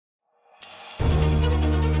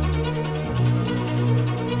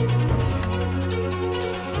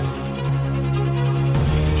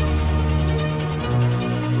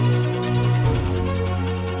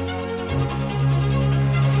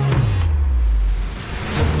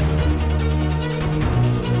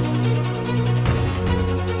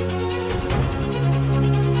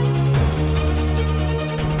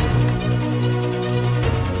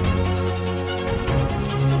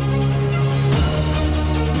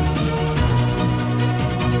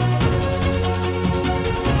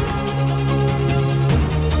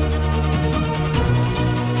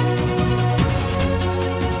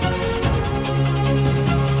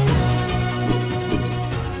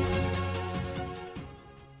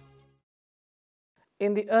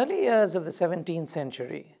In the early years of the 17th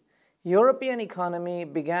century, European economy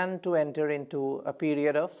began to enter into a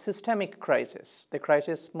period of systemic crisis. The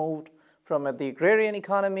crisis moved from the agrarian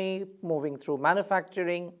economy, moving through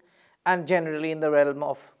manufacturing, and generally in the realm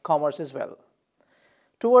of commerce as well.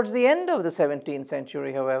 Towards the end of the 17th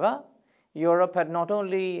century, however, Europe had not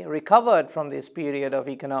only recovered from this period of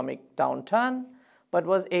economic downturn, but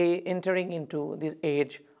was entering into this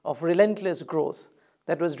age of relentless growth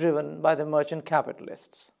that was driven by the merchant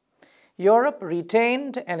capitalists. Europe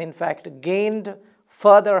retained and in fact gained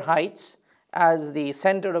further heights as the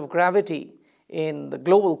center of gravity in the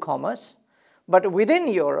global commerce, but within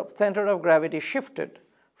Europe, center of gravity shifted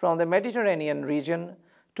from the Mediterranean region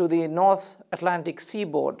to the North Atlantic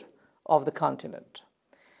seaboard of the continent.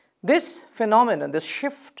 This phenomenon, this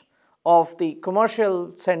shift of the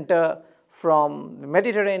commercial center from the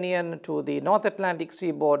Mediterranean to the North Atlantic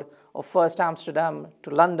seaboard of first Amsterdam to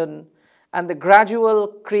London, and the gradual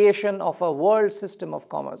creation of a world system of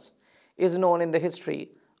commerce is known in the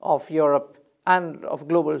history of Europe and of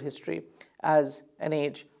global history as an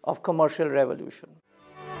age of commercial revolution.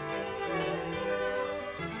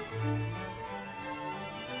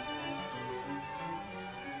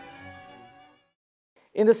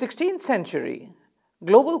 In the 16th century,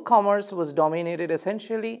 global commerce was dominated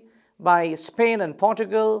essentially by Spain and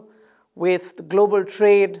Portugal, with the global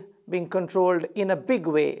trade being controlled in a big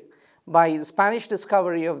way by the Spanish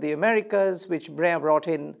discovery of the Americas, which brought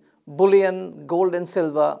in bullion, gold and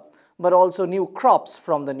silver, but also new crops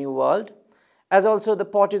from the New World, as also the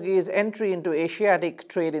Portuguese entry into Asiatic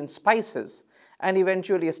trade in spices and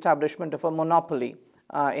eventually establishment of a monopoly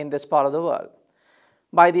in this part of the world.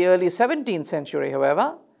 By the early 17th century,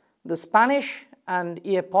 however, the Spanish and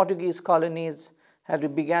Portuguese colonies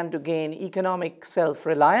had begun to gain economic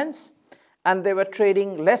self-reliance, and they were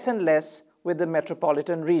trading less and less with the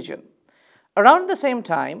metropolitan region. Around the same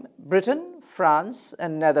time, Britain, France,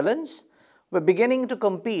 and Netherlands were beginning to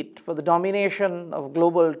compete for the domination of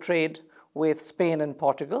global trade with Spain and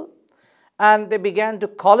Portugal, and they began to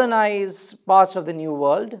colonize parts of the New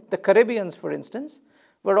World. The Caribbeans, for instance,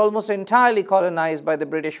 were almost entirely colonized by the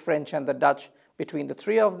British, French, and the Dutch between the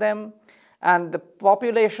three of them, and the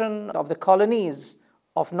population of the colonies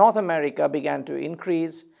of North America began to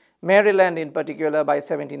increase, Maryland in particular by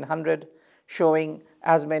 1700, showing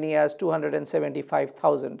as many as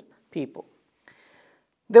 275,000 people.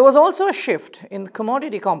 There was also a shift in the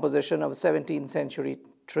commodity composition of 17th century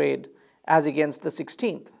trade as against the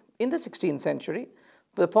 16th. In the 16th century,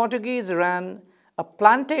 the Portuguese ran a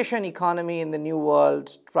plantation economy in the New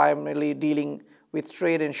World, primarily dealing with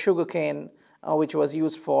trade in sugarcane, which was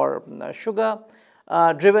used for sugar,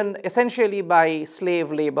 driven essentially by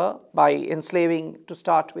slave labor, by enslaving to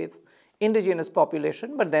start with indigenous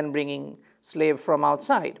population, but then bringing slave from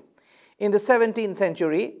outside. In the 17th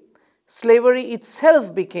century, slavery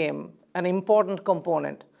itself became an important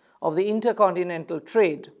component of the intercontinental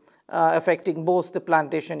trade, affecting both the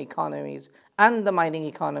plantation economies and the mining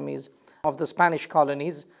economies of the Spanish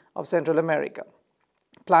colonies of Central America.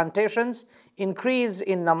 Plantations increased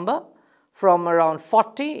in number from around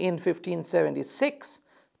 40 in 1576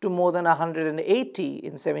 to more than 180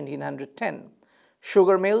 in 1710.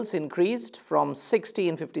 Sugar mills increased from 60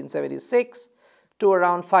 in 1576 to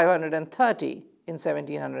around 530 in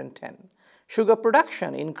 1710. Sugar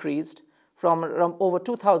production increased from over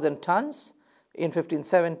 2,000 tons in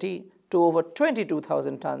 1570 to over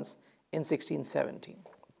 22,000 tons in 1617.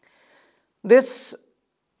 This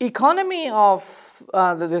economy of,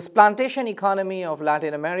 this plantation economy of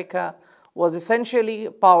Latin America was essentially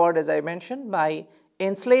powered, as I mentioned, by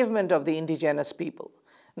enslavement of the indigenous people.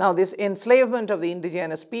 Now, this enslavement of the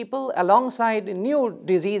indigenous people, alongside new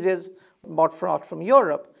diseases brought from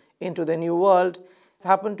Europe into the New World,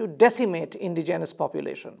 happened to decimate indigenous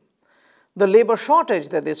population. The labor shortage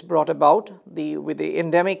that this brought about, with the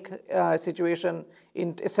endemic situation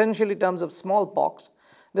in essentially terms of smallpox,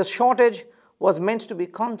 the shortage was meant to be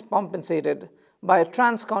compensated by a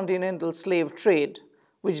transcontinental slave trade,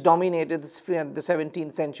 which dominated the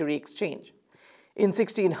 17th century exchange. In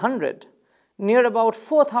 1600, near about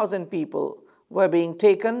 4,000 people were being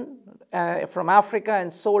taken from Africa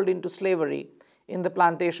and sold into slavery in the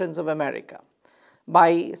plantations of America.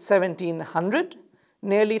 By 1700,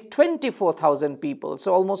 nearly 24,000 people,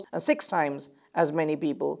 so almost 6 times as many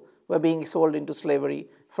people, were being sold into slavery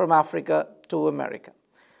from Africa to America.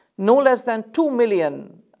 No less than 2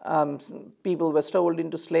 million people were sold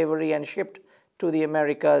into slavery and shipped to the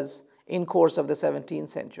Americas in course of the 17th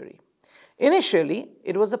century. Initially,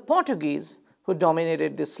 it was the Portuguese who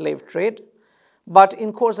dominated this slave trade, but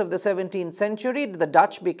in course of the 17th century, the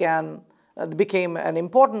Dutch began became an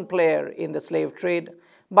important player in the slave trade.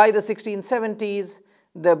 By the 1670s,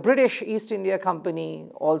 the British East India Company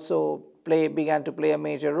also began to play a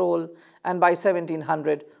major role, and by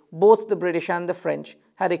 1700, both the British and the French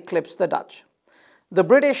had eclipsed the Dutch. The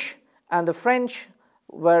British and the French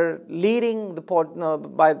were leading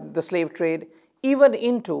by the slave trade even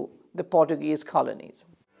into the Portuguese colonies.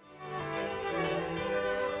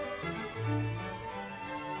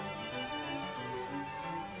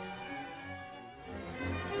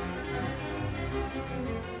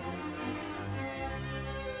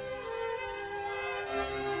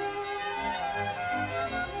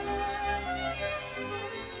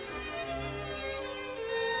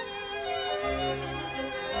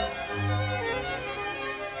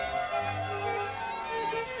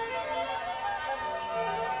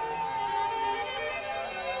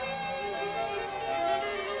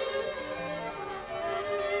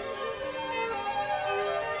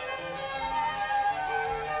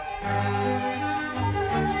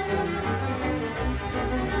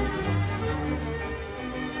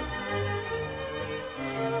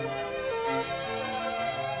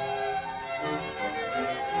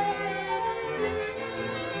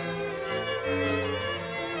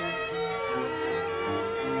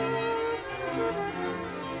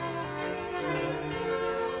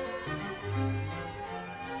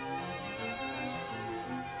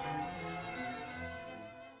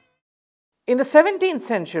 In the 17th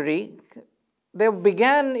century, there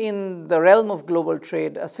began in the realm of global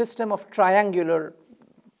trade a system of triangulated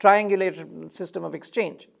system of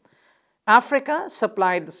exchange. Africa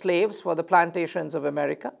supplied the slaves for the plantations of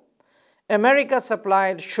America. America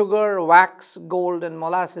supplied sugar, wax, gold, and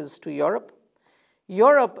molasses to Europe.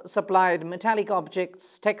 Europe supplied metallic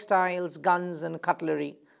objects, textiles, guns, and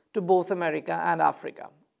cutlery to both America and Africa.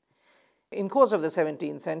 In course of the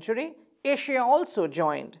 17th century, Asia also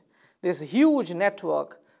joined this huge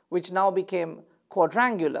network, which now became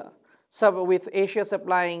quadrangular, with Asia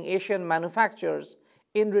supplying Asian manufacturers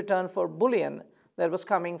in return for bullion that was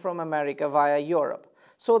coming from America via Europe.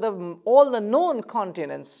 So all the known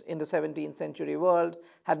continents in the 17th century world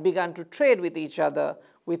had begun to trade with each other,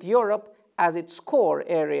 with Europe as its core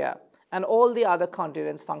area and all the other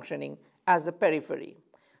continents functioning as the periphery.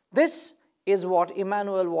 This is what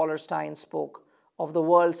Immanuel Wallerstein spoke of the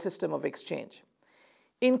world system of exchange.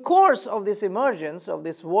 In course of this emergence of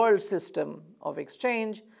this world system of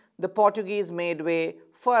exchange, the Portuguese made way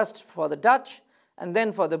first for the Dutch and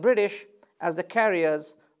then for the British as the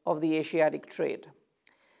carriers of the Asiatic trade.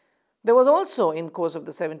 There was also, in course of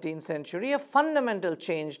the 17th century, a fundamental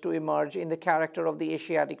change to emerge in the character of the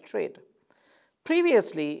Asiatic trade.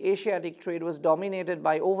 Previously, Asiatic trade was dominated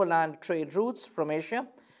by overland trade routes from Asia,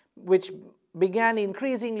 which began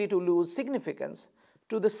increasingly to lose significance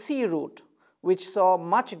to the sea route, which saw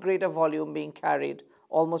much greater volume being carried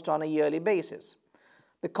almost on a yearly basis.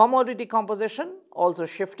 The commodity composition also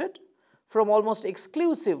shifted from almost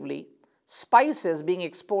exclusively spices being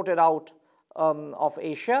exported out of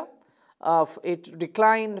Asia. It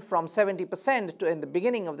declined from 70% in the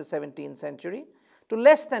beginning of the 17th century to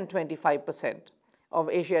less than 25% of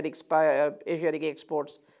Asiatic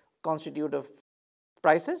exports constitute of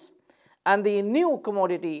spices. And the new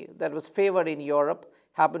commodity that was favored in Europe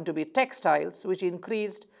happened to be textiles, which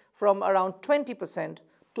increased from around 20%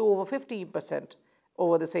 to over 50%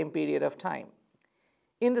 over the same period of time.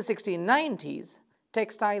 In the 1690s,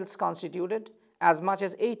 textiles constituted as much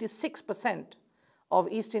as 86%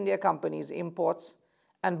 of East India Company's imports,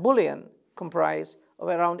 and bullion comprised of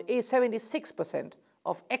around 76%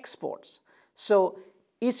 of exports. So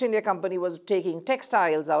East India Company was taking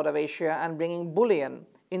textiles out of Asia and bringing bullion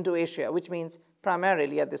into Asia, which means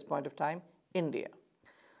primarily at this point of time, India.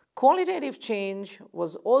 Qualitative change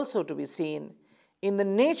was also to be seen in the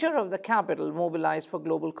nature of the capital mobilized for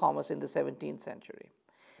global commerce in the 17th century.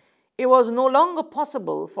 It was no longer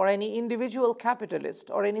possible for any individual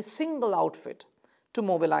capitalist or any single outfit to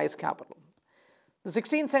mobilize capital. The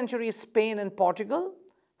 16th century Spain and Portugal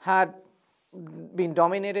had been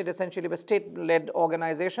dominated essentially by state-led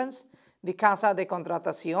organizations, the Casa de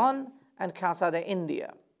Contratación and Casa de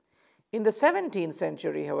India. In the 17th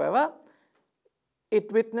century, however,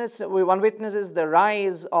 one witnesses the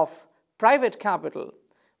rise of private capital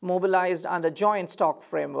mobilized under joint stock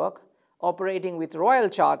framework, operating with royal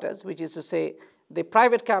charters, which is to say the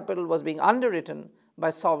private capital was being underwritten by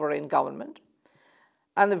sovereign government.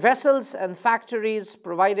 And the vessels and factories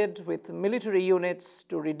provided with military units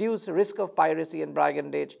to reduce the risk of piracy and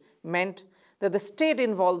brigandage meant that the state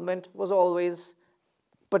involvement was always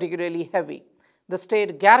particularly heavy. The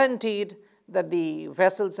state guaranteed that the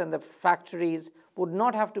vessels and the factories would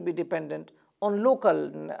not have to be dependent on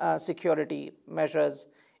local security measures.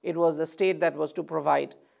 It was the state that was to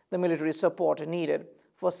provide the military support needed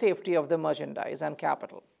for safety of the merchandise and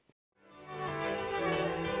capital.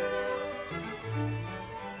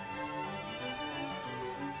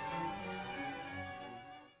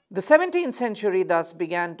 The 17th century thus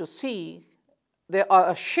began to see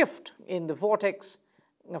a shift in the vortex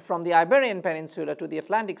from the Iberian Peninsula to the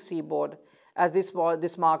Atlantic seaboard, as this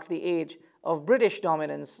marked the age of British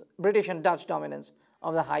dominance, British and Dutch dominance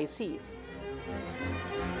of the high seas.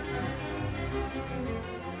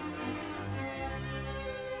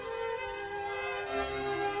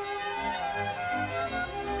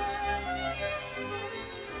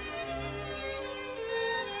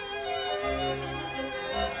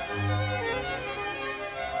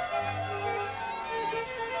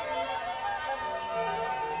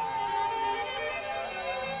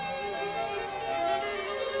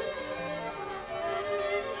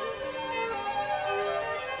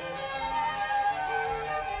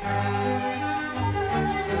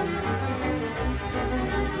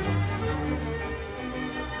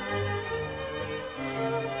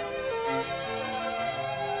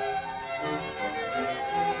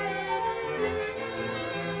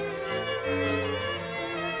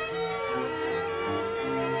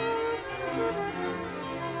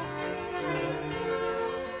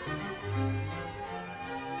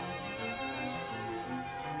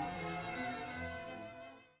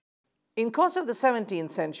 In course of the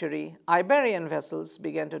 17th century, Iberian vessels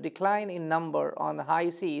began to decline in number on the high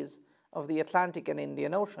seas of the Atlantic and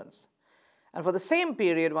Indian Oceans. And for the same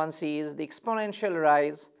period, one sees the exponential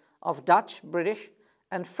rise of Dutch, British,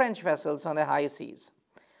 and French vessels on the high seas.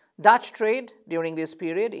 Dutch trade during this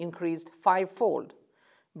period increased fivefold.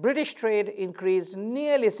 British trade increased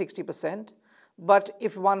nearly 60%, but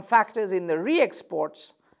if one factors in the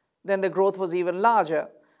re-exports, then the growth was even larger,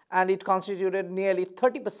 and it constituted nearly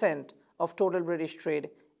 30% of total British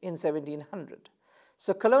trade in 1700.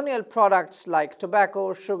 So colonial products like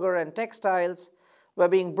tobacco, sugar, and textiles were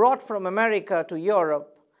being brought from America to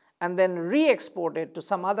Europe and then re-exported to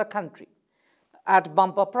some other country at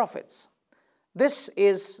bumper profits. This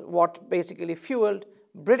is what basically fueled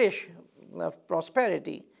British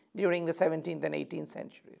prosperity during the 17th and 18th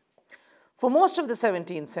century. For most of the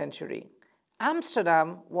 17th century,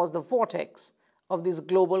 Amsterdam was the vortex of this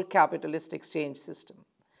global capitalist exchange system.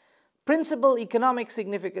 Principal economic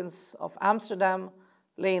significance of Amsterdam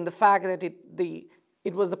lay in the fact that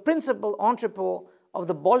it was the principal entrepot of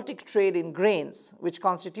the Baltic trade in grains, which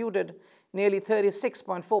constituted nearly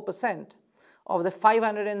 36.4% of the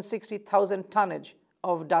 560,000 tonnage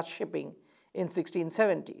of Dutch shipping in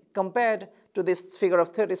 1670. Compared to this figure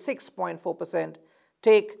of 36.4%,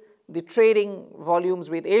 take the trading volumes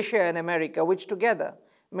with Asia and America, which together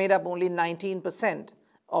made up only 19%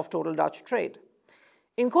 of total Dutch trade.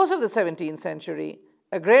 In course of the 17th century,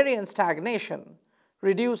 agrarian stagnation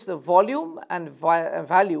reduced the volume and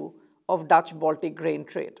value of Dutch Baltic grain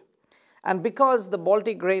trade. And because the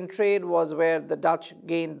Baltic grain trade was where the Dutch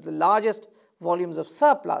gained the largest volumes of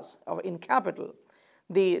surplus in capital,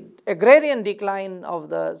 the agrarian decline of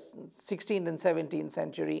the 16th and 17th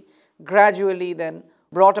century gradually then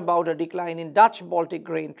brought about a decline in Dutch Baltic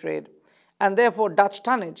grain trade, and therefore Dutch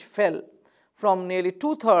tonnage fell from nearly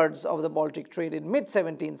two-thirds of the Baltic trade in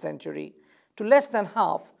mid-17th century to less than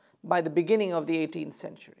half by the beginning of the 18th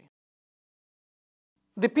century.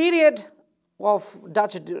 The period of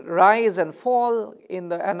Dutch rise and fall in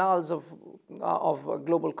the annals of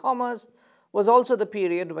global commerce was also the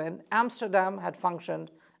period when Amsterdam had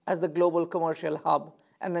functioned as the global commercial hub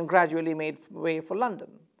and then gradually made way for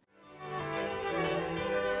London.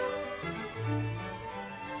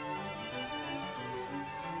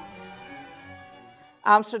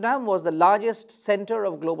 Amsterdam was the largest center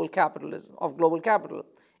of global capital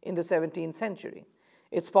in the 17th century.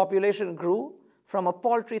 Its population grew from a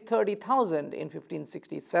paltry 30,000 in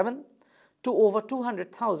 1567 to over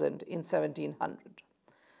 200,000 in 1700.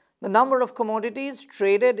 The number of commodities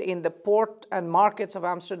traded in the port and markets of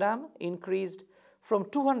Amsterdam increased from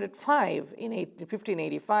 205 in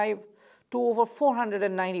 1585 to over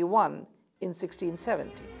 491 in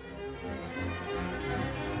 1670.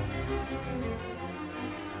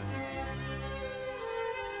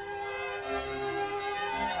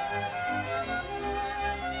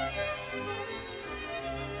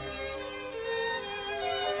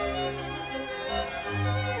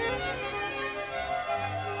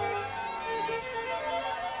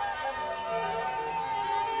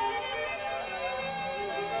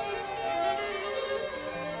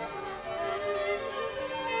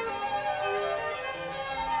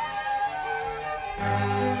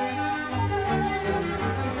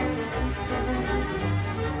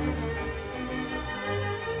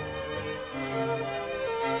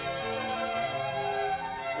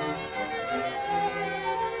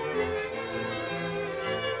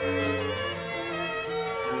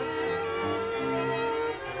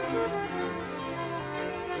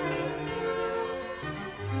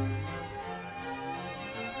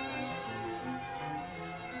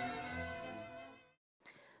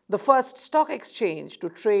 The first stock exchange to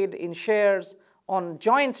trade in shares on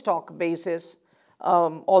joint stock basis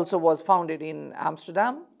also was founded in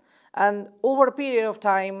Amsterdam. And over a period of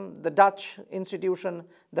time, the Dutch institution,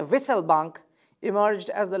 the Wisselbank, emerged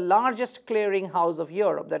as the largest clearing house of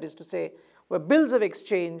Europe. That is to say, where bills of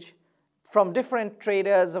exchange from different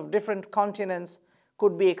traders of different continents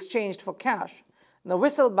could be exchanged for cash. The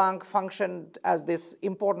Wisselbank functioned as this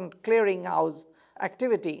important clearinghouse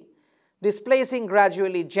activity, displacing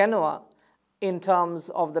gradually Genoa in terms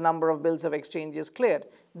of the number of bills of exchanges cleared.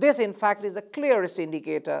 This, in fact, is the clearest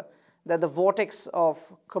indicator that the vortex of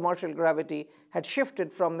commercial gravity had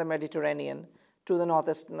shifted from the Mediterranean to the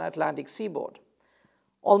northeastern Atlantic seaboard.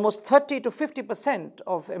 Almost 30 to 50%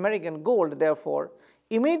 of American gold, therefore,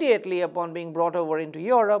 immediately upon being brought over into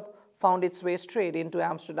Europe, found its way straight into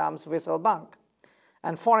Amsterdam's Wisselbank.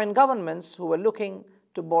 And foreign governments who were looking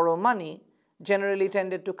to borrow money generally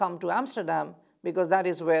tended to come to Amsterdam because that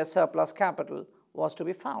is where surplus capital was to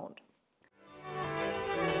be found.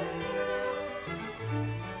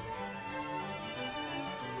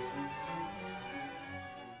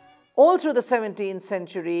 All through the 17th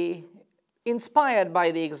century, inspired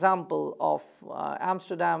by the example of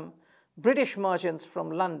Amsterdam, British merchants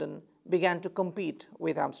from London began to compete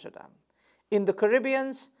with Amsterdam. In the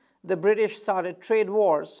Caribbean, the British started trade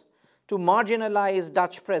wars to marginalize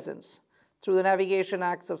Dutch presence through the Navigation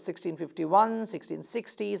Acts of 1651,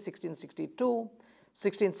 1660, 1662,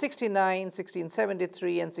 1669,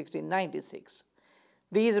 1673, and 1696.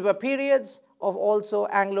 These were periods of also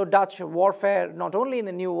Anglo-Dutch warfare, not only in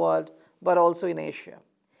the New World, but also in Asia.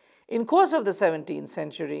 In course of the 17th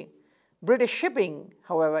century, British shipping,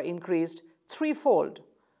 however, increased threefold,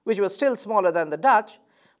 which was still smaller than the Dutch,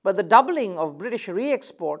 but the doubling of British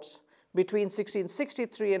re-exports between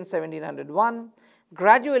 1663 and 1701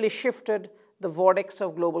 gradually shifted the vortex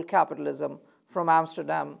of global capitalism from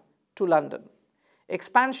Amsterdam to London.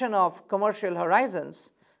 Expansion of commercial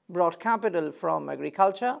horizons brought capital from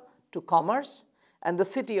agriculture to commerce, and the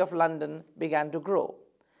city of London began to grow.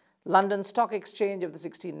 London Stock Exchange of the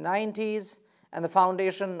 1690s and the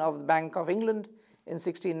foundation of the Bank of England in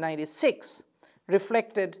 1696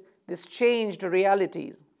 reflected this changed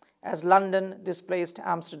realities as London displaced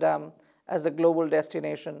Amsterdam as the global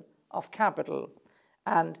destination of capital,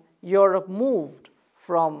 and Europe moved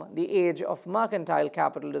from the age of mercantile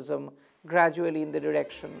capitalism gradually in the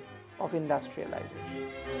direction of industrialization.